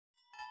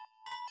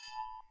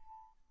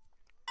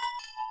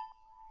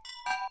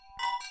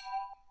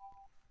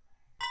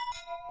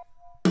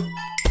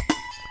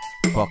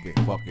Fuck it,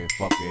 fuck it,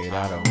 fuck it,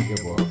 I don't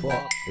give a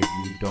fuck. If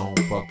you don't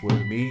fuck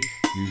with me,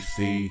 you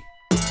see,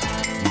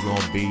 you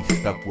gon' be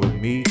stuck with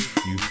me,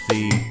 you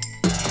see.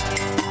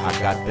 I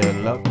got the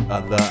luck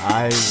of the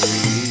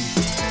ivory,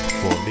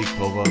 4-leaf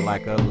clover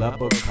like a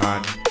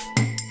leprechaun.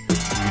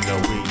 You know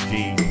we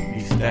G's,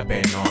 we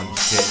steppin' on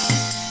shit.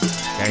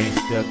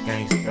 Gangster,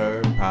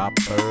 gangster,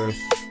 poppers.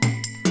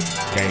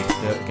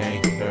 Gangster,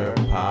 gangster,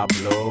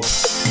 Pablo.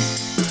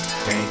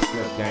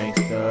 Gangster,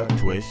 gangster,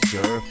 twist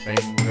your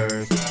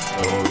fingers.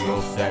 So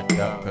you'll set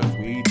up, cause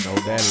we know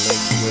that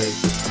language.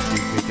 You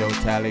get your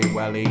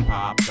tally-wally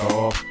popped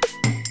off.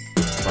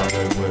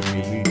 Brother with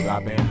me, we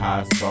dropping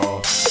hot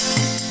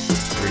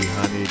sauce.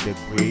 300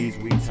 degrees,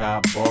 we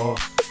top off.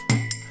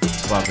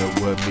 Brother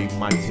with me,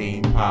 my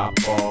team pop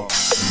off.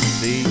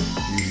 You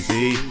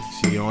see,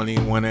 she only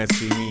wanna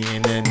see me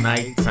in the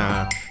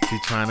nighttime. She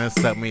tryna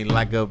suck me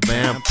like a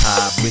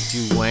vampire, bitch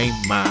you ain't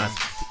mine.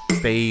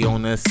 Stay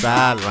on the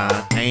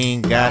sideline,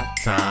 ain't got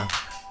time.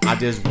 I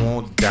just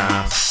won't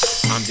die.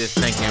 I'm just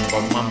thinking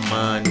about my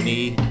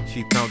money.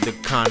 She found the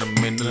condom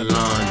in the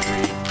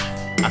laundry.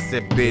 I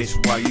said, bitch,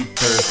 why you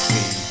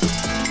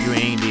thirsty? You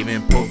ain't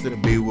even supposed to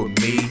be with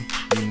me.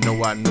 You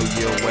know I knew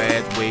your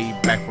ass way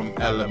back from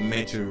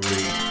elementary.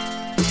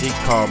 She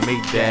called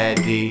me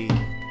daddy.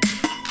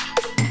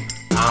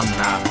 I'm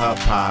not her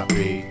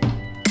poppy.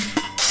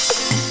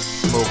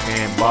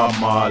 Smoking Bob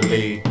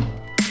Marley.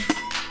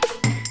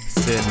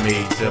 Send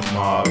me to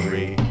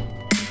Mari.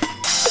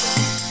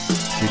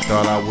 She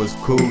thought I was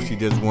cool, she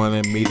just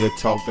wanted me to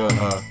talk to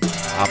her.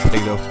 I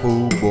played her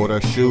fool, bought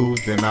her shoes,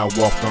 then I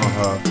walked on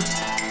her.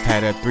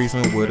 Had a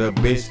threesome with a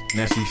bitch,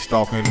 now she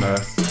stalking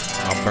us.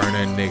 I burn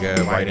a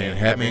nigga right in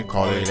heaven,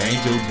 call it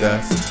angel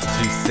dust.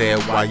 She said,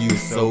 why you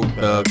so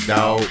thugged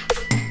out?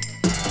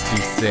 She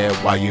said,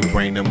 why you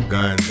bring them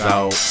guns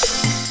out?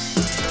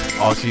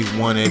 All she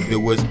wanna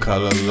do is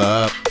color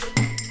up.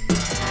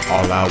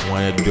 All I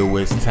wanna do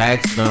is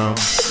tax them.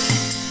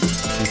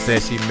 She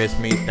said she miss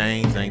me,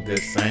 things ain't the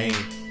same.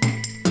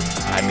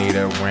 I need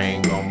a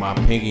ring on my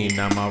pinky,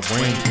 not my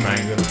ring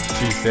finger.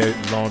 She said,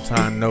 long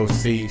time no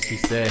see. She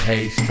said,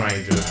 hey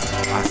stranger.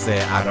 I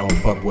said, I don't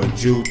fuck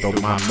with you, throw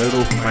my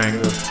middle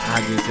finger.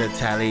 I get your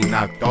tally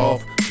knocked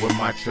off with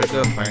my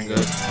trigger finger.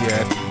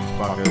 Yeah, you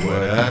fucking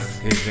with us,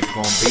 is it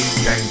gon' be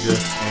danger?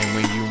 And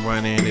when you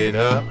running it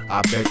up,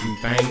 I bet you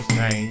things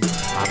change.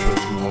 I put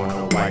you on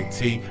a white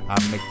tee, I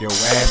make your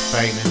ass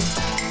famous.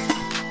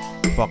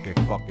 Fuck it,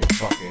 fuck it,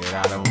 fuck it,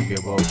 I don't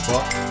give a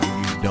fuck.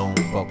 If you don't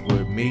fuck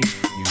with me,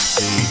 you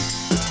see,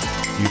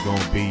 you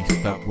gon' be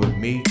stuck with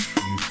me,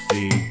 you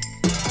see.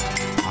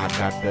 I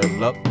got the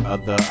luck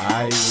of the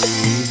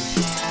ivory,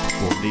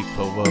 4-leaf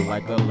clover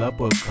like a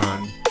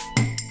leprechaun.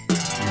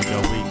 You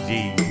know we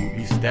G's, we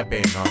be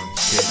steppin' on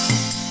shit.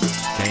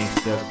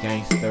 Gangster,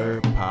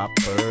 gangster,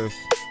 poppers.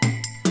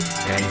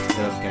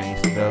 Gangster,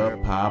 gangster,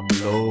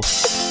 Pablo.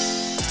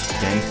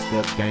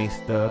 Gangster,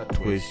 gangster,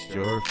 twist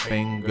your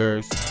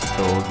fingers.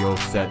 Throw your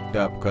set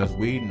up, cause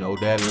we know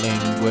that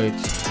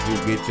language.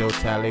 You get your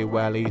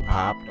tally-wally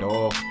popped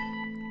off.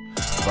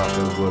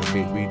 Fuckin' with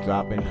me, we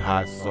dropping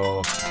hot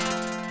sauce.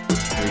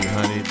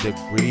 300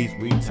 degrees,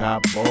 we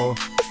top off.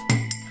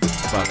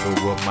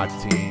 Fuckin' with my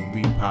team,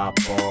 we pop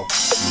off.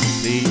 You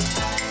see,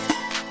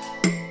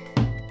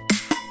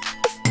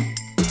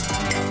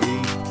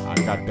 I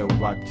got to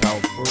watch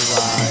out for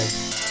ride.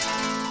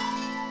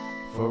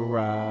 For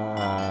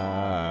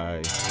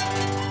ride.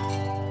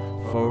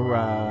 For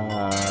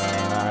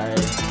ride.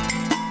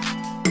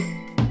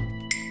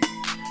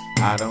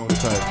 I don't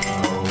touch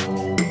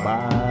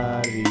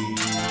nobody.